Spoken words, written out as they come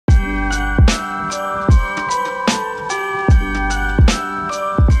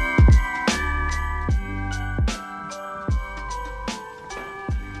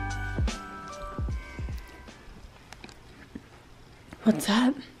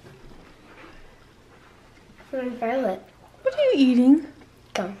Violet. What are you eating?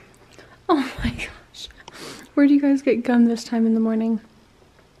 Gum. Oh my gosh. Where do you guys get gum this time in the morning?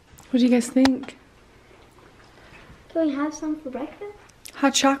 What do you guys think? Can we have some for breakfast?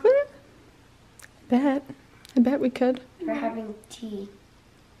 Hot chocolate? I bet we could. We're having tea.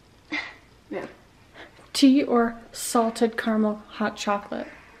 No. Tea or salted caramel hot chocolate?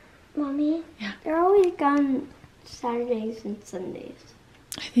 Mommy? Yeah. They're always gone Saturdays and Sundays.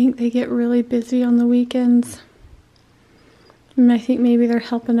 I think they get really busy on the weekends. And I think maybe they're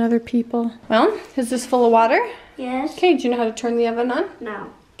helping other people. Well, is this full of water? Yes. Okay, do you know how to turn the oven on?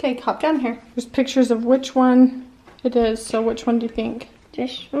 No. Okay, hop down here. There's pictures of which one it is, so which one do you think?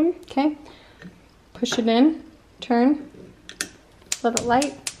 This one? Okay. Push it in, turn, let it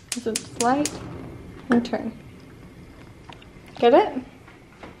light, as it's light, and turn. Get it?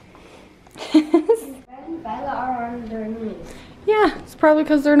 And Violet are on their knees. Yeah, it's probably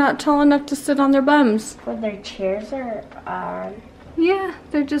because they're not tall enough to sit on their bums. But their chairs are on. Yeah,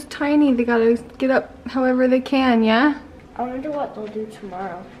 they're just tiny. They gotta get up however they can, yeah? I wonder what they'll do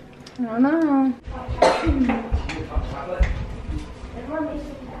tomorrow. I don't know.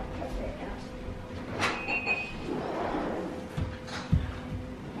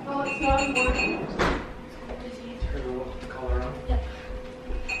 Oh, it's not important.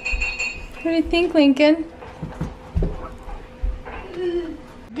 What do you think, Lincoln?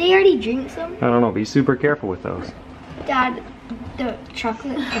 They already drink some? I don't know, be super careful with those. Dad, the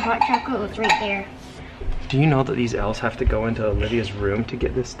hot chocolate was right there. Do you know that these elves have to go into Olivia's room to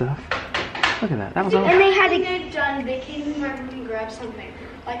get this stuff? Look at that, that was all. And they had to. They're done. They came in my room and grabbed something.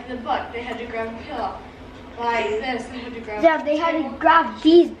 Like the book, they had to grab a pillow. Like this, they had to grab. Yeah, they had to grab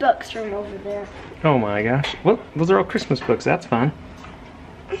these books from over there. Oh my gosh. Well, those are all Christmas books, that's fun.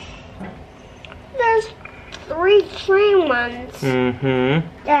 There's 3 clean ones.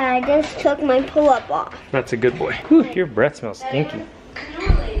 Mm-hmm. Yeah, I just took my pull-up off. That's a good boy. Whew, your breath smells stinky.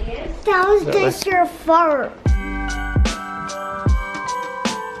 That was just your fart.